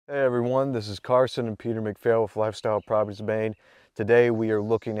Hey everyone, this is Carson and Peter McPhail with Lifestyle Properties Maine. Today we are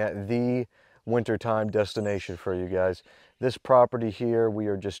looking at the wintertime destination for you guys. This property here, we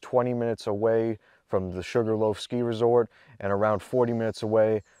are just 20 minutes away from the Sugarloaf Ski Resort and around 40 minutes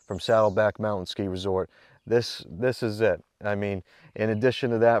away from Saddleback Mountain Ski Resort. This is it. I mean, in addition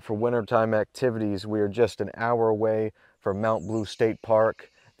to that, for wintertime activities, we are just an hour away from Mount Blue State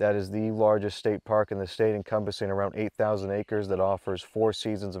Park. That is the largest state park in the state, encompassing around 8,000 acres that offers 4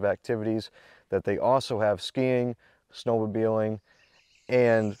 seasons of activities. That they also have skiing, snowmobiling,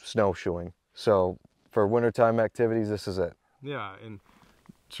 and snowshoeing. So for wintertime activities, this is it. Yeah, and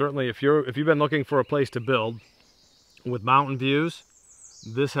certainly if you've been looking for a place to build with mountain views,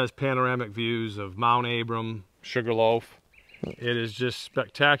 this has panoramic views of Mount Abram, Sugarloaf. It is just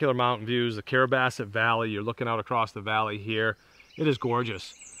spectacular mountain views. The Carabasset Valley, you're looking out across the valley here. It is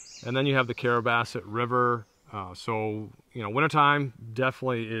gorgeous. And then you have the Carabasset River. So, you know, wintertime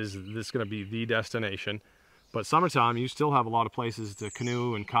definitely is this going to be the destination. But summertime, you still have a lot of places to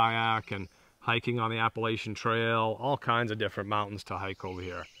canoe and kayak and hiking on the Appalachian Trail, all kinds of different mountains to hike over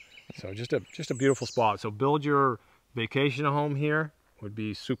here. So just a beautiful spot. So build your vacation home here would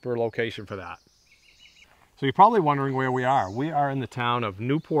be super location for that. So you're probably wondering where we are. We are in the town of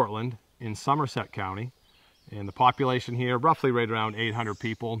New Portland in Somerset County. And the population here, roughly right around 800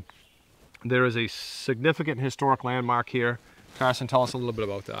 people. There is a significant historic landmark here. Carson, tell us a little bit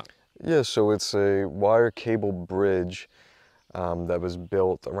about that. Yeah, so it's a wire cable bridge that was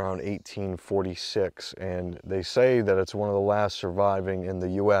built around 1846. And they say that it's one of the last surviving in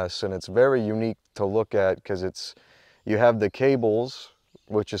the U.S. And it's very unique to look at because you have the cables,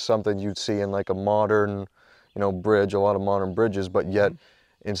 which is something you'd see in like a modern, bridge, a lot of modern bridges, but yet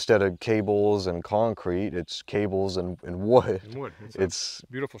instead of cables and concrete, it's cables and wood. It's a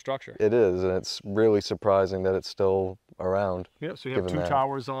beautiful structure. It is, and it's really surprising that it's still around. Yeah, so you have 2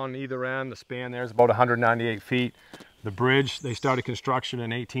 towers on either end. The span there is about 198 feet. The bridge, they started construction in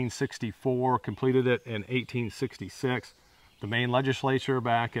 1864, completed it in 1866. The Maine legislature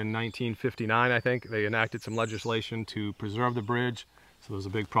back in 1959, I think, they enacted some legislation to preserve the bridge. So there was a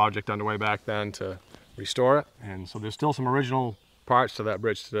big project underway back then to restore it. And so there's still some original parts to that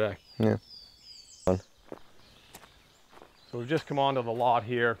bridge today. Yeah. So we've just come onto the lot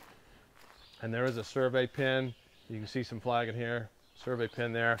here, and there is a survey pin. You can see some flagging here, survey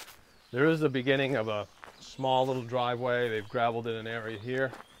pin there. There is the beginning of a small little driveway. They've gravelled in an area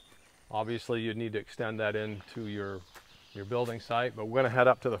here. Obviously you'd need to extend that into your building site, but we're going to head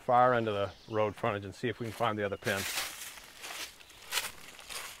up to the far end of the road frontage and see if we can find the other pin.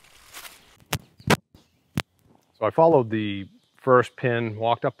 So I followed the first pin,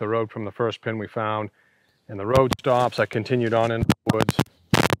 walked up the road from the first pin we found, and the road stops. I continued on into the woods,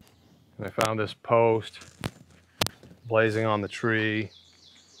 and I found this post blazing on the tree,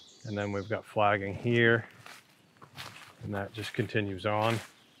 and then we've got flagging here, and that just continues on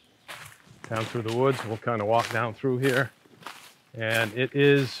down through the woods. We'll kind of walk down through here, and it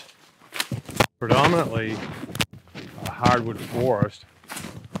is predominantly a hardwood forest,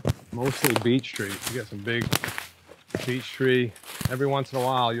 mostly beech trees. You got some big beech tree. Every once in a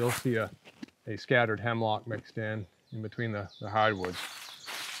while you'll see a scattered hemlock mixed in between the hardwoods,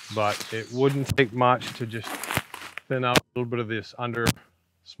 but it wouldn't take much to just thin out a little bit of this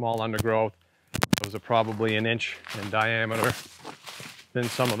small undergrowth. Those are probably 1 inch in diameter. Thin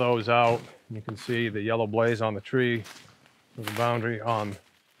some of those out. You can see the yellow blaze on the tree. There's a boundary on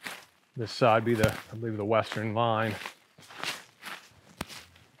this side, I believe the western line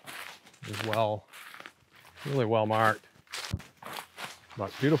as well. Really well marked,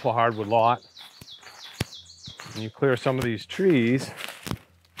 but beautiful hardwood lot. When you clear some of these trees,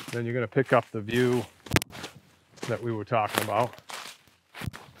 then you're going to pick up the view that we were talking about.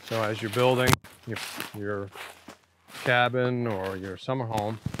 So as you're building your cabin or your summer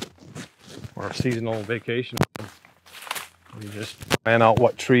home or a seasonal vacation home, you just plan out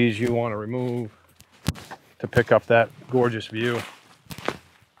what trees you want to remove to pick up that gorgeous view.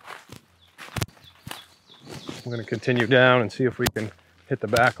 We're going to continue down and see if we can hit the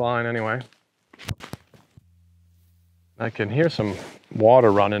back line anyway. I can hear some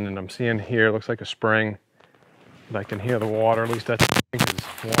water running, and I'm seeing here, it looks like a spring, but I can hear the water, at least that's what I think is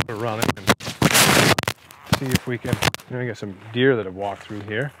water running. And see if we can, we got some deer that have walked through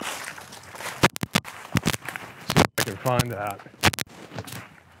here. See if I can find that.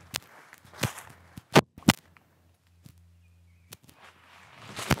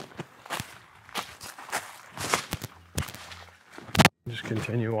 Just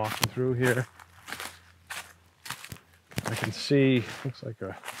continue walking through here. I can see, looks like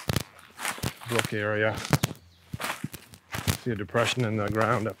a brook area. See a depression in the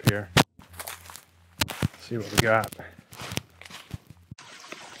ground up here. Let's see what we got.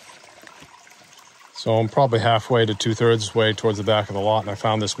 So I'm probably halfway to 2/3 way towards the back of the lot, and I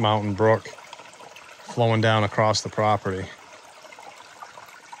found this mountain brook flowing down across the property.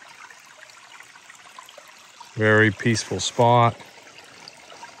 Very peaceful spot.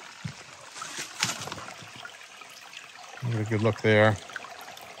 Get a good look there.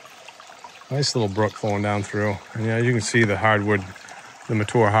 Nice little brook flowing down through. And yeah, you can see the hardwood, the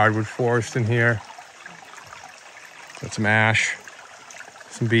mature hardwood forest in here. Got some ash,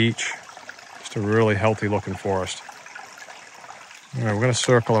 some beech. Just a really healthy looking forest. All right, we're gonna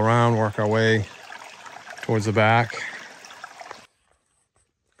circle around, work our way towards the back.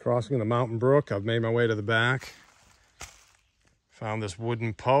 Crossing the mountain brook, I've made my way to the back. Found this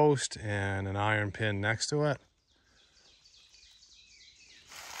wooden post and an iron pin next to it.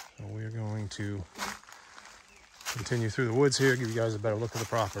 So we're going to continue through the woods here, give you guys a better look at the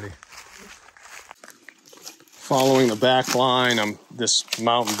property. Following the back line, this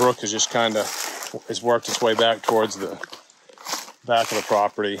mountain brook has just kind of has worked its way back towards the back of the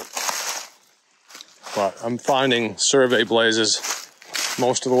property. But I'm finding survey blazes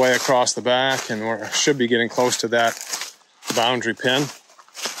most of the way across the back, and we should be getting close to that boundary pin.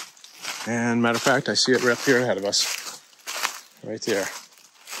 And matter of fact, I see it right up here ahead of us, right there.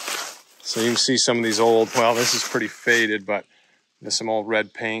 So you can see some of these old, well, this is pretty faded, but there's some old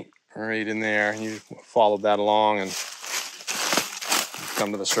red paint right in there. And you followed that along and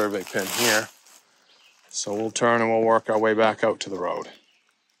come to the survey pin here. So we'll turn and we'll work our way back out to the road.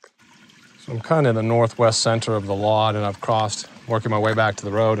 So I'm kind of in the northwest center of the lot, and I've crossed, working my way back to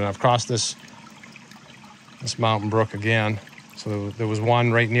the road, and I've crossed this mountain brook again. So there was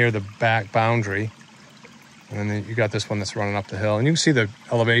one right near the back boundary, and then you got this one that's running up the hill. And you can see the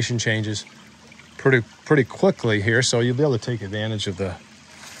elevation changes pretty quickly here, so you'll be able to take advantage of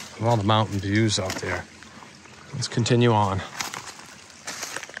all the mountain views out there. Let's continue on.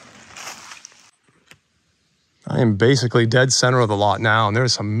 I am basically dead center of the lot now, and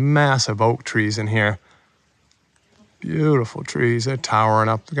there's some massive oak trees in here. Beautiful trees. They're towering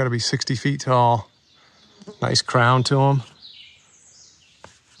up. They've got to be 60 feet tall. Nice crown to them.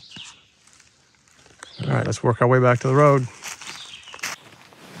 All right, let's work our way back to the road.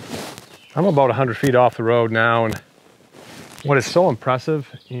 I'm about 100 feet off the road now, and what is so impressive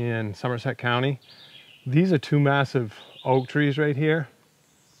in Somerset County, these are two massive oak trees right here,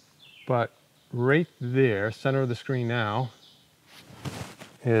 but right there, center of the screen now,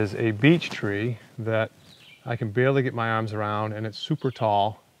 is a beech tree that I can barely get my arms around, and it's super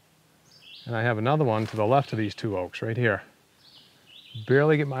tall. And I have another one to the left of these two oaks right here.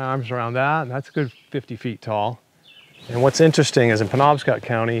 Barely get my arms around that, and that's a good 50 feet tall. And what's interesting is in Penobscot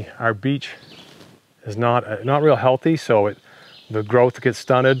County, our beech is not real healthy, so the growth gets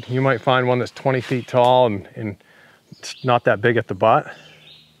stunted. You might find one that's 20 feet tall and it's not that big at the butt.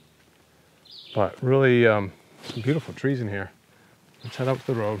 But really some beautiful trees in here. Let's head out to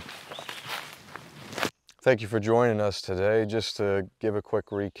the road. Thank you for joining us today. Just to give a quick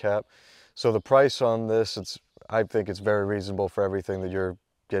recap. So the price on this, I think it's very reasonable for everything that you're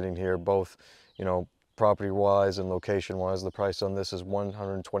getting here, both, you know, property-wise and location-wise. The price on this is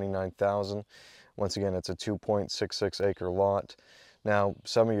 $129,000. Once again, it's a 2.66 acre lot. Now,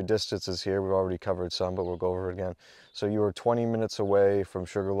 some of your distances here, we've already covered some, but we'll go over it again. So you are 20 minutes away from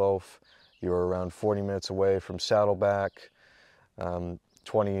Sugarloaf. You're around 40 minutes away from Saddleback,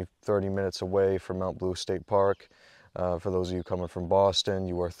 20, 30 minutes away from Mount Blue State Park. For those of you coming from Boston,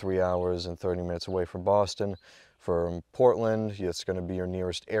 you are 3 hours and 30 minutes away from Boston. From Portland, it's going to be your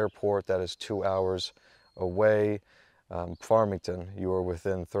nearest airport. That is 2 hours away. Farmington, you are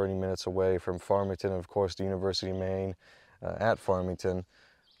within 30 minutes away from Farmington, and of course the University of Maine at Farmington.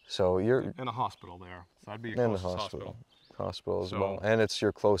 So you're in a hospital there. So that'd be your closest hospital. Hospital as well. And it's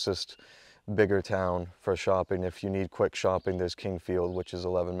your closest bigger town for shopping. If you need quick shopping, there's Kingfield, which is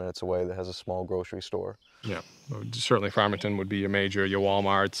 11 minutes away, that has a small grocery store. Yeah, certainly Farmington would be your major, your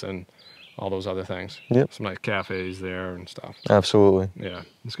Walmarts and all those other things. Yep. Some nice cafes there and stuff. Absolutely. Yeah,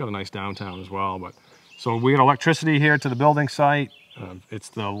 it's got a nice downtown as well. But so we got electricity here to the building site. It's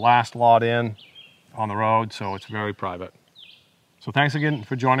the last lot in on the road, so it's very private. So thanks again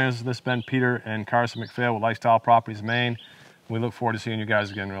for joining us. This has been Peter and Carson McPhail with Lifestyle Properties Maine. We look forward to seeing you guys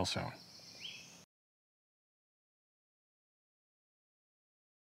again real soon.